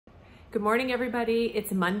Good morning, everybody.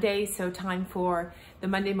 It's Monday, so time for the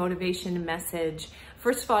Monday Motivation Message.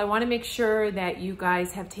 First of all, I want to make sure that you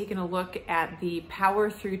guys have taken a look at the Power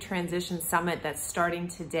Through Transition Summit that's starting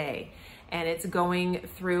today, and it's going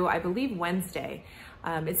through, I believe, Wednesday.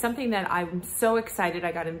 It's something that I'm so excited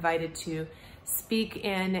I got invited to speak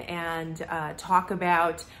in and talk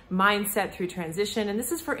about mindset through transition. And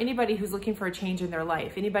this is for anybody who's looking for a change in their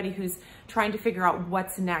life, anybody who's trying to figure out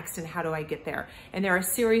what's next and how do I get there. And there are a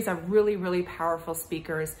series of really, really powerful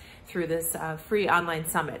speakers through this free online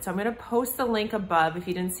summit. So I'm going to post the link above if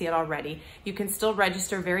you didn't see it already. You can still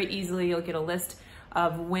register very easily. You'll get a list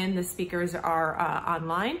of when the speakers are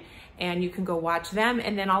online, and you can go watch them.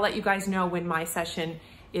 And then I'll let you guys know when my session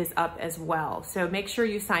is up as well. So make sure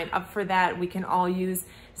you sign up for that. We can all use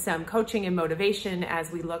some coaching and motivation as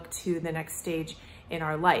we look to the next stage in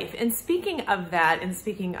our life. And speaking of that, and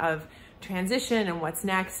speaking of transition and what's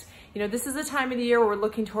next, you know, this is the time of the year where we're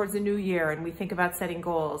looking towards the new year and we think about setting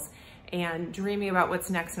goals and dreaming about what's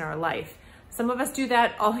next in our life. Some of us do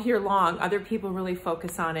that all year long. Other people really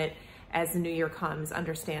focus on it as the new year comes,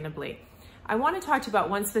 understandably. I want to talk to you about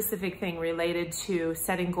one specific thing related to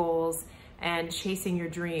setting goals and chasing your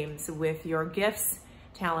dreams with your gifts,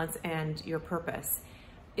 talents, and your purpose.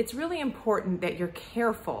 It's really important that you're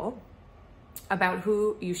careful about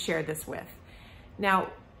who you share this with. Now,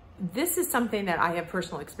 this is something that I have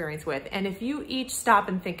personal experience with, and if you each stop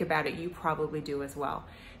and think about it, you probably do as well.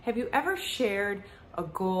 Have you ever shared a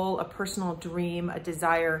goal, a personal dream, a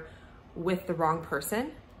desire with the wrong person?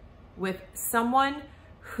 With someone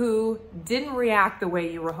who didn't react the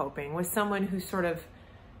way you were hoping, with someone who sort of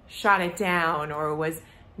shot it down or was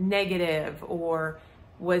negative or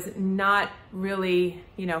was not really,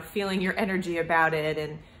 feeling your energy about it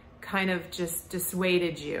and kind of just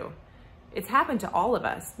dissuaded you. It's happened to all of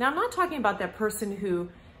us. Now, I'm not talking about that person who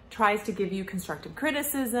tries to give you constructive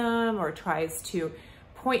criticism or tries to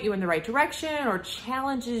point you in the right direction or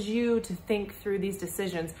challenges you to think through these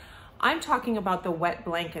decisions. I'm talking about the wet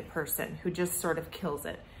blanket person who just sort of kills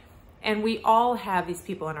it. And we all have these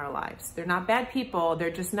people in our lives. They're not bad people, they're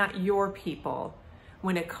just not your people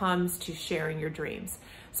when it comes to sharing your dreams.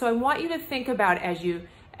 So I want you to think about as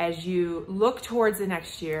you look towards the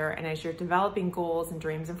next year and as you're developing goals and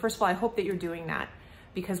dreams. And first of all, I hope that you're doing that,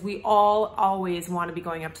 because we all always want to be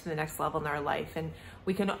going up to the next level in our life. And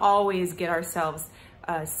we can always get ourselves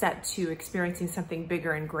set to experiencing something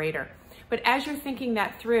bigger and greater. But as you're thinking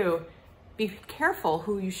that through, be careful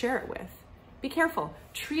who you share it with. Be careful.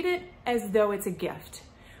 Treat it as though it's a gift.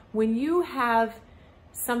 When you have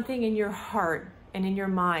something in your heart and in your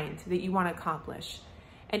mind that you want to accomplish,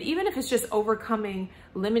 and even if it's just overcoming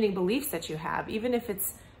limiting beliefs that you have, even if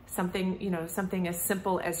it's something, something as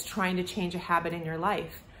simple as trying to change a habit in your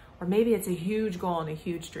life, or maybe it's a huge goal and a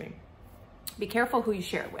huge dream, be careful who you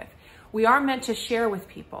share it with. We are meant to share with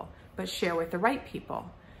people, but share with the right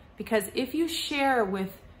people. Because if you share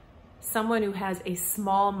with someone who has a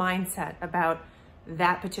small mindset about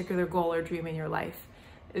that particular goal or dream in your life,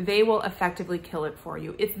 they will effectively kill it for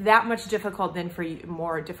you. It's that much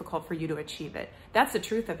more difficult for you to achieve it. That's the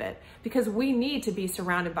truth of it, because we need to be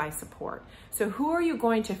surrounded by support. So who are you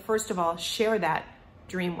going to, first of all, share that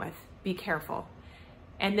dream with? Be careful.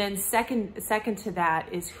 And then second to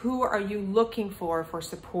that is, who are you looking for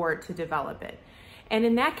support to develop it? And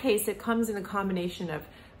in that case, it comes in a combination of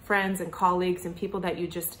friends and colleagues and people that you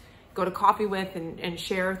just go to coffee with and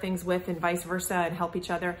share things with, and vice versa, and help each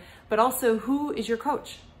other. But also, who is your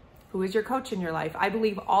coach? Who is your coach in your life? I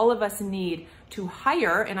believe all of us need to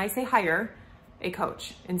hire, and I say hire, a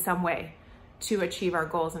coach in some way to achieve our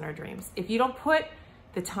goals and our dreams. If you don't put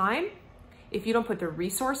the time, if you don't put the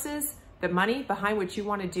resources, the money behind what you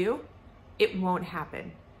want to do, it won't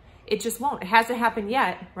happen. It just won't. It hasn't happened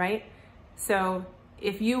yet, right? So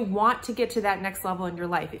if you want to get to that next level in your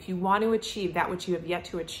life, if you want to achieve that which you have yet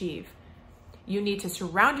to achieve, you need to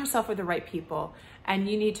surround yourself with the right people, and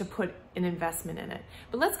you need to put an investment in it.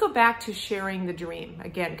 But let's go back to sharing the dream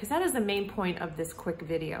again, because that is the main point of this quick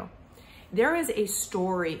video. There is a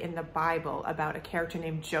story in the Bible about a character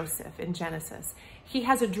named Joseph in Genesis. He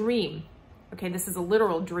has a dream. Okay, this is a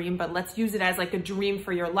literal dream, but let's use it as like a dream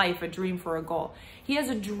for your life, a dream for a goal. He has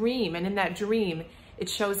a dream, and in that dream, it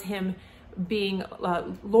shows him being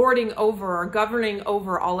lording over or governing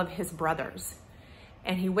over all of his brothers.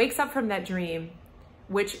 And he wakes up from that dream,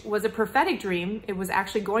 which was a prophetic dream. It was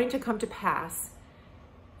actually going to come to pass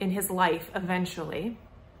in his life eventually.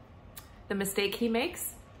 The mistake he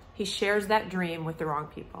makes, he shares that dream with the wrong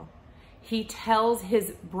people. He tells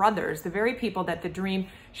his brothers, the very people that the dream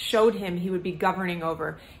showed him he would be governing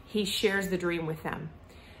over, he shares the dream with them.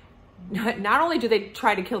 Not only do they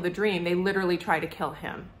try to kill the dream, they literally try to kill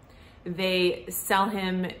him. they sell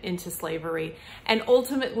him into slavery. And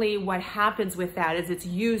ultimately what happens with that is it's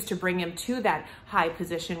used to bring him to that high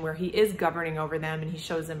position where he is governing over them, and he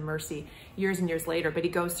shows them mercy years and years later, but he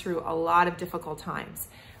goes through a lot of difficult times.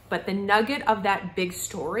 But the nugget of that big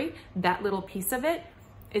story, that little piece of it,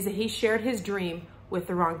 is that he shared his dream with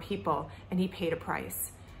the wrong people and he paid a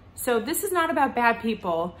price. So this is not about bad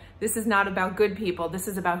people. This is not about good people. This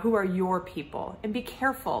is about who are your people. And be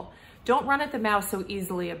careful. Don't run at the mouth so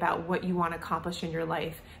easily about what you want to accomplish in your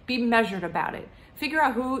life. Be measured about it. Figure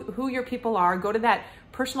out who your people are. Go to that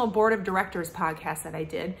personal board of directors podcast that I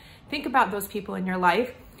did. Think about those people in your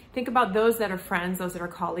life. Think about those that are friends, those that are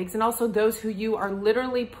colleagues, and also those who you are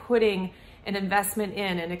literally putting an investment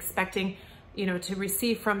in and expecting, to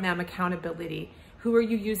receive from them accountability. Who are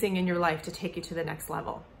you using in your life to take you to the next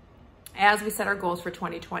level? As we set our goals for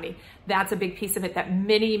 2020, that's a big piece of it that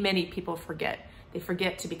many, many people forget. They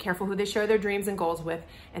forget to be careful who they share their dreams and goals with,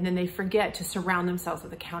 and then they forget to surround themselves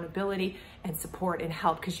with accountability and support and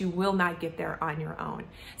help, because you will not get there on your own.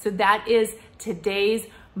 So that is today's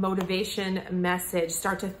motivation message.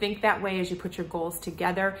 Start to think that way as you put your goals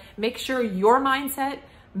together. Make sure your mindset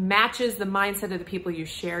matches the mindset of the people you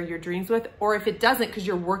share your dreams with, or if it doesn't, because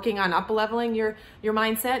you're working on up-leveling your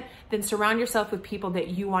mindset, then surround yourself with people that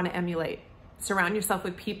you want to emulate. Surround yourself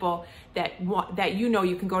with people that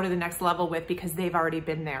you can go to the next level with, because they've already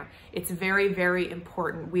been there. It's very, very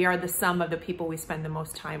important. We are the sum of the people we spend the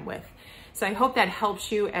most time with. So I hope that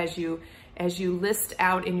helps you as you list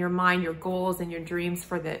out in your mind your goals and your dreams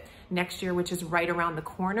for the next year, which is right around the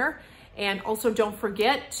corner. And also don't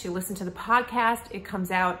forget to listen to the podcast. It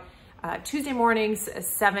comes out Tuesday mornings,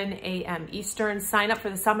 7 a.m. Eastern. Sign up for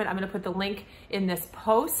the summit. I'm going to put the link in this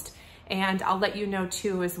post, and I'll let you know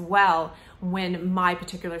too as well when my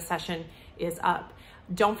particular session is up.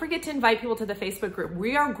 Don't forget to invite people to the Facebook group.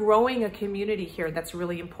 We are growing a community here that's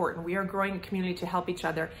really important. We are growing a community to help each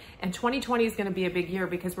other. And 2020 is going to be a big year,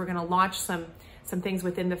 because we're going to launch some things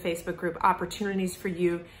within the Facebook group, opportunities for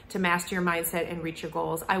you to master your mindset and reach your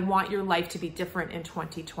goals. I want your life to be different in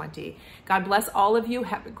 2020. God bless all of you.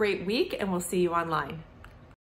 Have a great week, and we'll see you online.